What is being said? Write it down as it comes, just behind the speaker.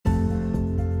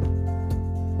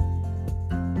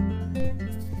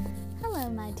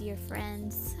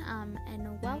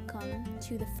welcome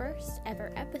to the first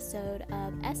ever episode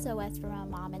of SOS for My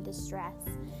Mom in Distress.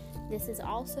 This is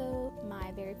also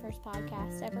my very first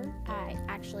podcast ever. I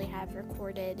actually have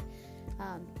recorded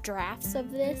drafts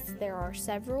of this. There are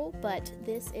several, but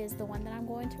this is the one that I'm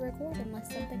going to record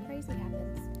unless something crazy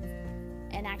happens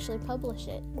and actually publish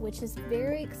it, which is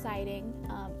very exciting.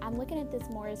 I'm looking at this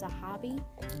more as a hobby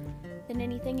than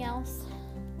anything else.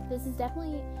 This is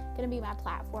definitely going to be my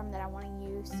platform that I want to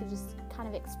use to just kind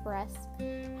of express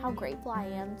how grateful I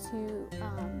am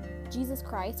to Jesus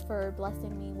Christ for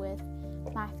blessing me with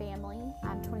my family.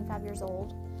 I'm 25 years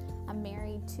old. I'm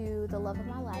married to the love of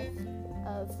my life.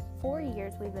 Of 4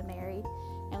 years we've been married,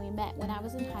 and we met when I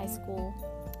was in high school.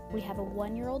 We have a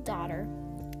 1-year-old daughter.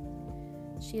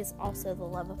 She is also the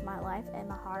love of my life and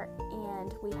my heart,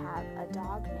 and we have a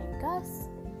dog named Gus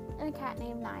and a cat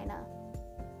named Nina.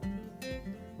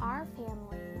 Our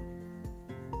family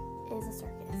is a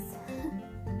circus.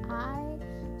 I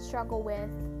struggle with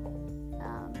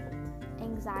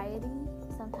anxiety,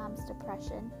 sometimes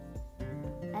depression,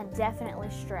 and definitely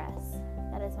stress.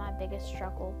 That is my biggest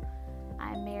struggle.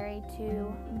 I'm married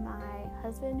to my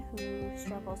husband who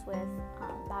struggles with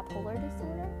bipolar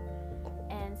disorder,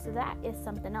 and so that is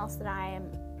something else that I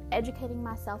am educating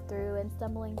myself through and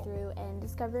stumbling through and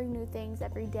discovering new things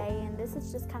every day. And this is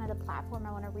just kind of the platform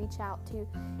I want to reach out to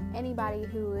anybody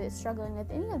who is struggling with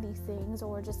any of these things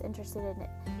or just interested in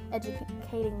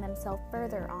educating themselves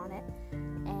further on it,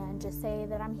 and just say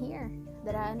that I'm here,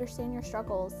 that I understand your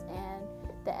struggles. And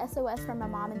the SOS from My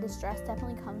Mom in Distress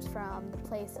definitely comes from the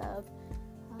place of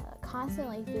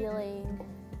constantly feeling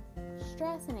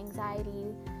stress and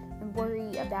anxiety and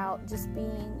worry about just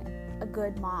being a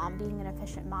good mom, being an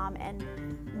efficient mom. And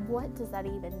what does that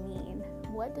even mean?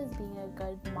 What does being a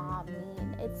good mom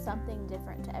mean? It's something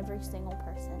different to every single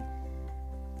person.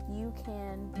 You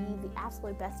can be the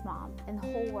absolute best mom in the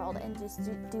whole world and just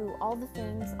do all the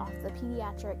things off the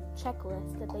pediatric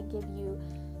checklist that they give you,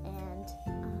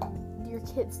 and your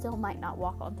kid still might not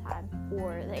walk on time,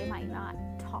 or they might not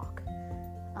talk.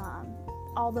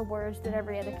 All the words that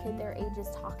every other kid their age is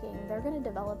talking, they're going to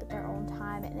develop at their own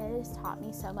time, and it has taught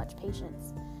me so much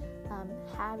patience.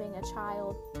 Having a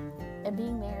child and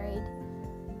being married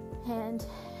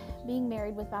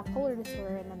with bipolar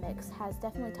disorder in the mix has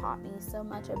definitely taught me so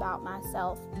much about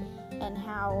myself, and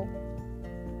how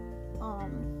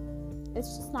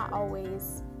it's just not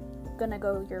always gonna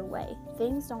go your way.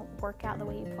 Things don't work out the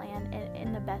way you plan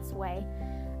in the best way.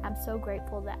 I'm so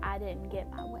grateful that I didn't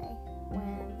get my way.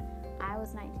 When I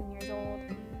was 19 years old,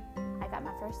 I got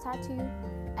my first tattoo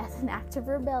as an act of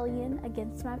rebellion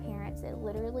against my parents. It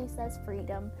literally says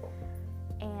freedom.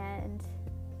 And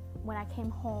when I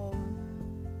came home,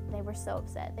 they were so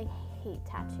upset. They hate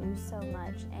tattoos so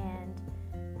much, and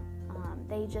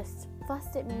they just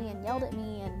fussed at me and yelled at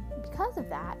me. And because of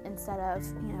that, instead of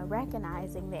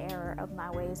recognizing the error of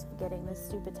my ways of getting this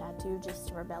stupid tattoo just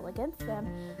to rebel against them,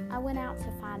 I went out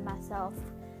to find myself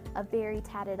a very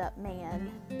tatted up man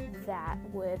that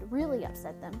would really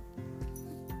upset them.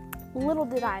 Little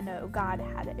did I know God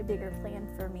had a bigger plan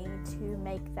for me to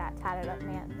make that tatted up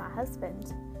man my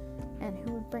husband, and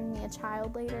who would bring me a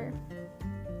child later.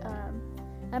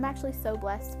 I'm actually so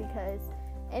blessed, because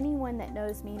anyone that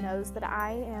knows me knows that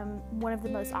I am one of the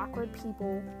most awkward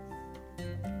people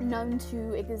known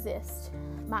to exist.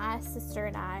 My sister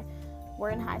and I were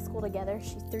in high school together.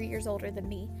 She's 3 years older than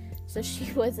me, so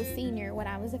she was a senior when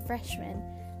I was a freshman.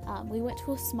 We went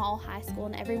to a small high school,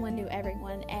 and everyone knew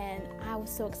everyone, and I was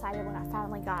so excited when I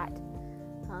finally got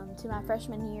to my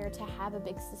freshman year to have a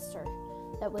big sister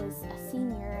that was a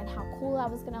senior, and how cool I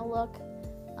was going to look.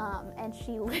 And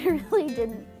she literally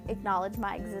didn't acknowledge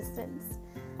my existence.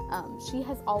 She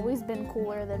has always been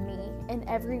cooler than me in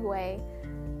every way,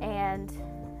 and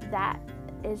that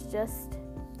is just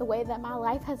the way that my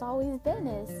life has always been.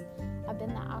 Is I've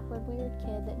been that awkward, weird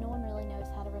kid that no one really knows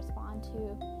how to respond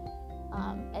to.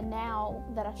 And now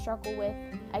that I struggle with,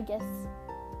 I guess,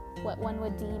 what one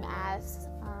would deem as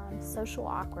social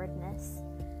awkwardness,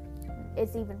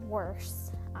 it's even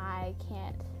worse. I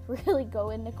can't really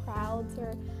go into crowds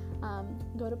or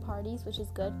go to parties, which is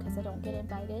good because I don't get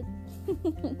invited,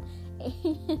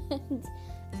 and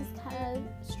just kind of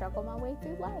struggle my way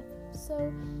through life.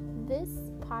 So this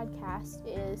podcast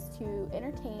is to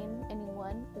entertain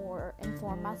anyone or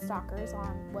inform my stalkers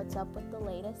on what's up with the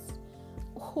latest,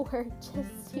 or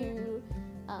just to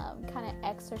kind of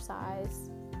exercise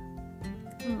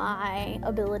my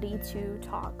ability to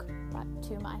talk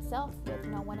to myself with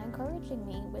no one encouraging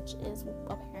me, which is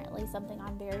apparently something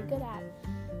I'm very good at.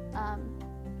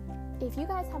 if you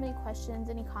guys have any questions,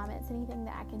 any comments, anything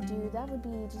that I can do, that would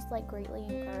be just like greatly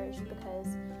encouraged,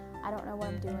 because I don't know what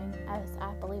I'm doing, as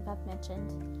I believe I've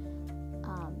mentioned.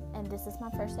 And this is my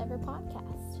first ever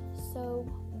podcast. So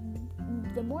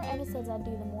the more episodes I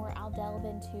do, the more I'll delve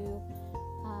into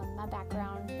my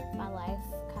background, my life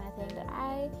kind of thing. But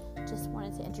I just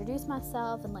wanted to introduce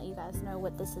myself and let you guys know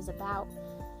what this is about.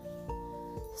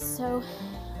 So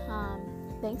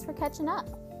thanks for catching up.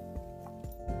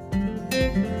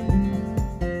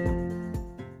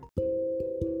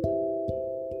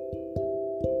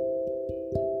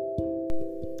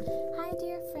 Hi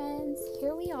dear friends,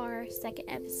 here we are, second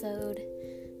episode.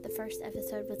 The first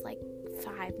episode was like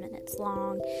 5 minutes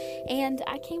long, and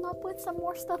I came up with some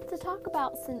more stuff to talk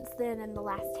about since then in the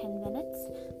last 10 minutes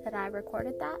that I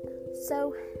recorded that.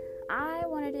 So I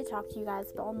wanted to talk to you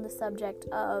guys on the subject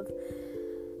of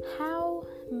how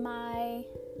my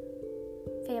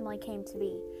family came to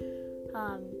be.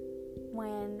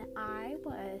 When I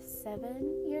was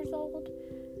 7 years old,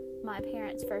 my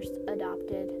parents first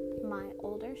adopted my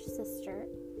older sister.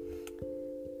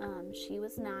 She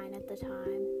was 9 at the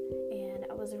time, and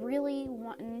I was really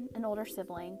wanting an older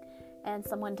sibling and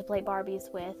someone to play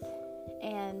Barbies with.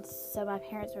 And so my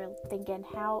parents were thinking,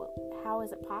 how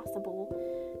is it possible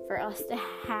for us to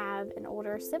have an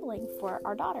older sibling for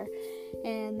our daughter?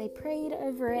 And they prayed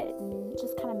over it and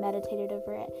just kind of meditated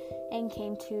over it and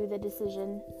came to the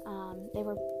decision. They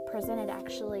were presented,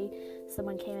 actually.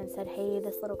 Someone came and said, hey,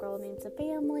 this little girl needs a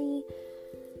family.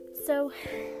 So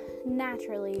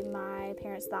naturally, my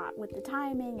parents thought with the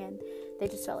timing, and they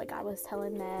just felt like God was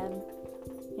telling them,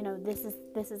 you know, this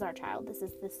is our child. This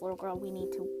is this little girl. We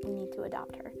need to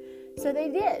adopt her. So they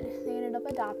did. They ended up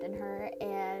adopting her,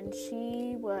 and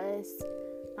she was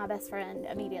my best friend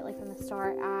immediately from the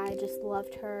start. I just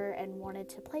loved her and wanted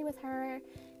to play with her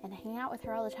and hang out with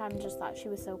her all the time, and just thought she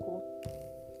was so cool.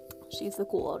 She's the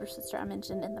cool older sister I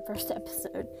mentioned in the first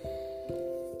episode.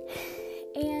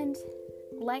 And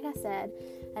like I said,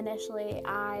 initially,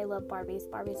 I loved Barbies.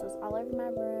 Barbies was all over my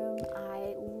room.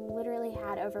 I literally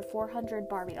had over 400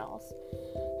 Barbie dolls.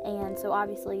 And so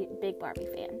obviously, big Barbie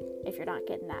fan, if you're not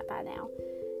getting that by now.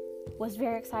 Was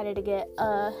very excited to get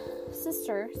a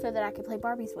sister so that I could play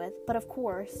Barbies with. But of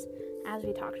course, as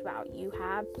we talked about, you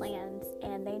have plans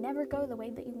and they never go the way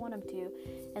that you want them to.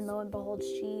 And lo and behold,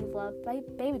 she loved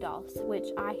baby dolls, which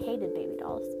I hated baby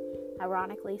dolls.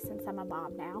 Ironically, since I'm a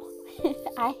mom now,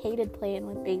 I hated playing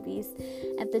with babies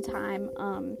at the time,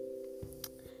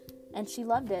 and she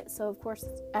loved it. So of course,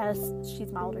 as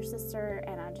she's my older sister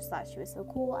and I just thought she was so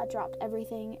cool, I dropped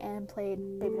everything and played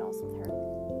baby dolls with her,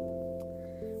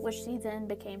 which she then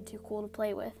became too cool to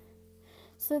play with.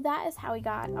 So that is how we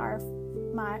got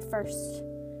my first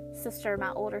sister,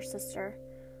 my older sister,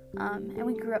 and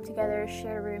we grew up together,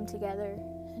 shared a room together,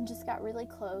 and just got really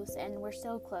close, and we're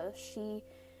still close. She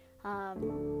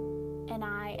and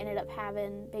I ended up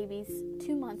having babies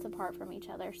 2 months apart from each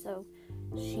other, so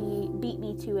she beat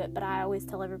me to it, but I always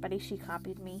tell everybody she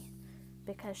copied me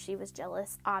because she was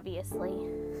jealous, obviously,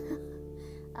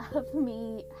 of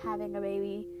me having a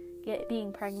baby,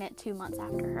 being pregnant 2 months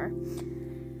after her.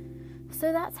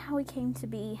 So that's how we came to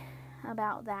be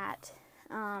about that.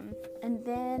 And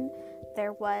then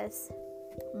there was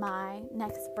my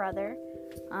next brother,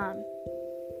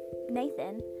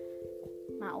 Nathan.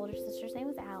 My older sister's name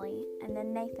was Allie, and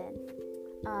then Nathan.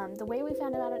 The way we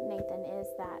found out about Nathan is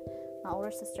that my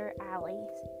older sister, Allie,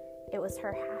 it was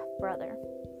her half-brother.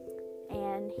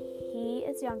 And he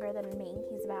is younger than me.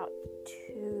 He's about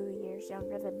 2 years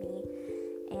younger than me.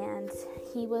 And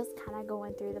he was kind of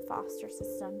going through the foster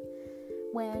system.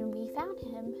 When we found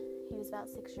him, he was about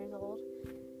 6 years old.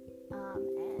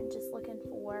 And just looking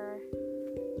for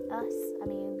us. I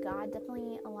mean, God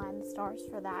definitely aligned the stars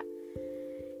for that.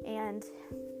 And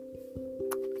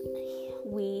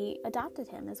we adopted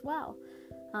him as well.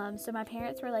 So my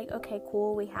parents were like, okay,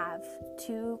 cool, we have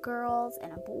 2 girls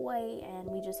and a boy, and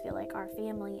we just feel like our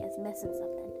family is missing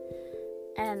something.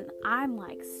 And I'm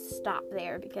like, stop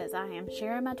there, because I am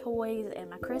sharing my toys and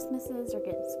my Christmases are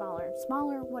getting smaller and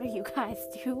smaller. What are you guys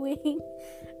doing?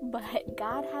 But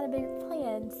God had a bigger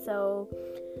plan, so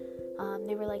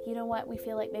they were like, you know what, we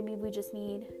feel like maybe we just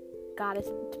need, God is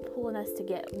pulling us to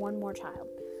get one more child.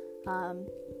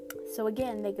 So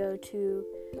again, they go to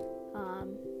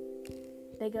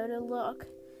look,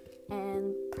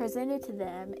 and presented to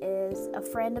them is a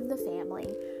friend of the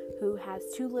family who has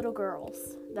 2 little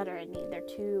girls that are in need. They're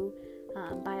 2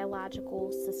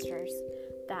 biological sisters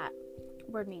that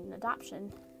were needing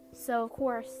adoption. So of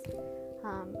course,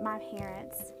 my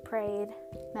parents prayed,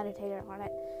 meditated on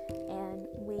it, and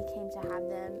we came to have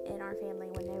them in our family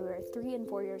when they were 3 and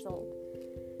 4 years old.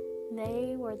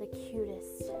 they were the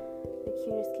cutest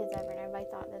kids ever, and everybody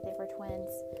thought that they were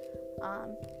twins.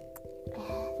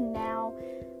 Now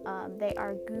they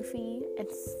are goofy and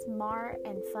smart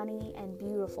and funny and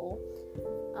beautiful,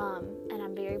 and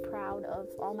I'm very proud of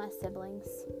all my siblings.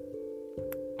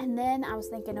 And then I was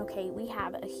thinking, okay, we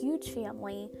have a huge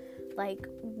family. Like,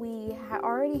 we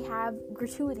already have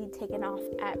gratuity taken off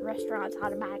at restaurants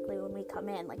automatically when we come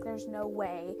in. Like, there's no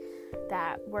way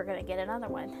that we're going to get another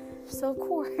one. So, of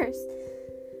course,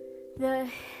 the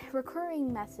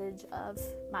recurring message of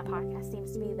my podcast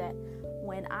seems to be that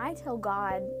when I tell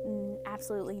God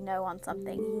absolutely no on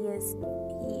something, He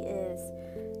is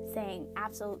saying,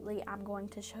 absolutely, I'm going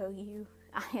to show you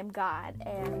I am God.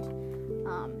 And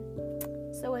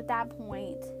so at that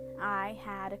point, I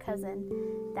had a cousin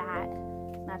that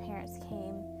my parents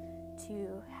came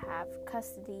to have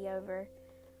custody over,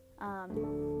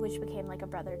 which became like a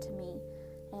brother to me.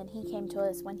 And he came to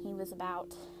us when he was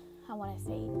about, I want to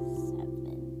say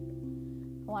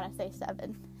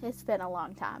 7. It's been a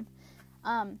long time.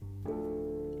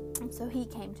 So he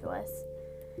came to us.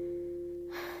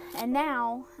 And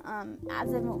now,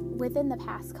 within the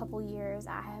past couple years,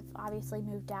 I have obviously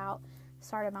moved out,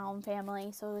 started my own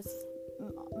family. So it was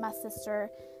my sister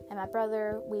and my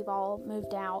brother. We've all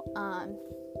moved out.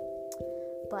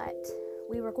 But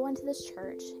we were going to this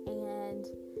church, and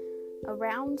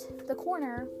around the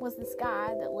corner was this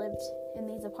guy that lived in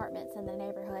these apartments in the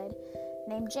neighborhood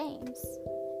named James.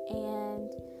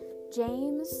 And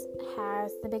James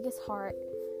has the biggest heart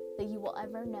that you will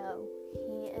ever know.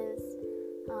 He is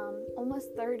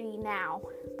almost 30 now,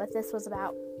 but this was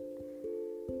about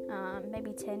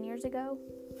maybe 10 years ago.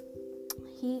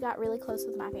 He got really close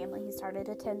with my family. He started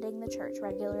attending the church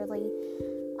regularly,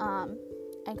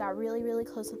 and got really, really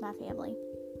close with my family.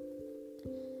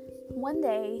 One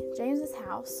day, James's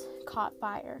house caught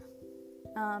fire.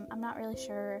 I'm not really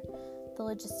sure the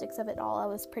logistics of it all. I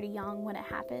was pretty young when it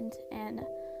happened, and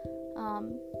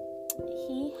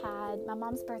my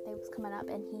mom's birthday was coming up,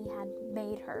 and he had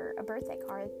made her a birthday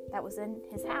card that was in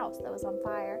his house that was on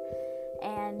fire,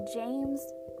 and James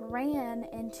ran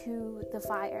into the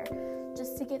fire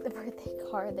just to get the birthday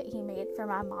card that he made for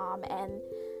my mom. And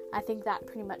I think that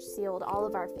pretty much sealed all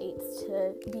of our fates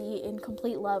to be in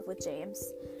complete love with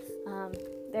James.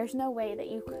 There's no way that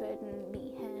you couldn't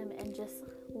meet him and just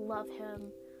love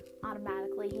him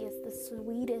automatically. He is the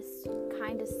sweetest,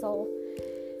 kindest soul.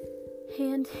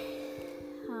 And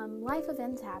life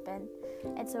events happen,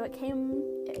 and so it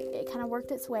kind of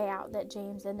worked its way out that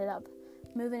James ended up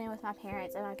moving in with my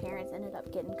parents, and my parents ended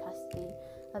up getting custody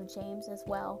of James as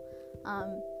well,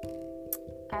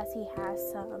 as he has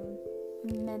some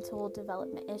mental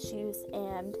development issues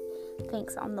and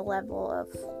thinks on the level of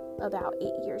about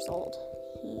 8 years old.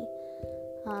 He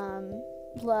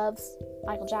loves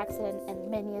Michael Jackson and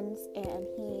Minions, and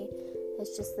he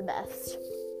is just the best.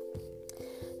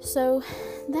 So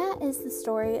that is the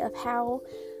story of how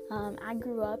I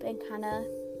grew up and kind of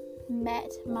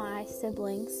met my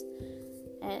siblings,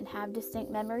 and have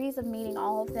distinct memories of meeting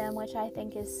all of them, which I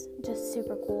think is just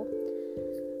super cool.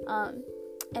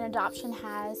 And adoption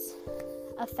has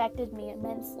affected me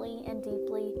immensely and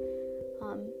deeply.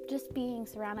 Just being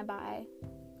surrounded by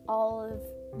all of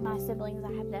my siblings,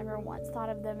 I have never once thought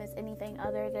of them as anything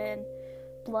other than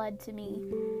blood to me.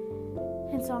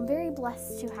 And so I'm very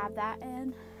blessed to have that,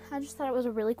 and I just thought it was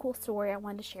a really cool story I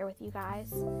wanted to share with you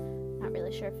guys. Not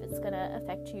really sure if it's going to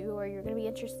affect you or you're going to be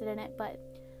interested in it, but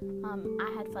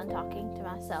I had fun talking to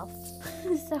myself.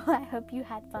 So I hope you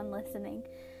had fun listening.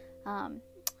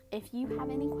 If you have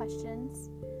any questions,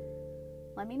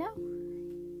 let me know.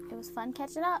 It was fun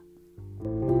catching up.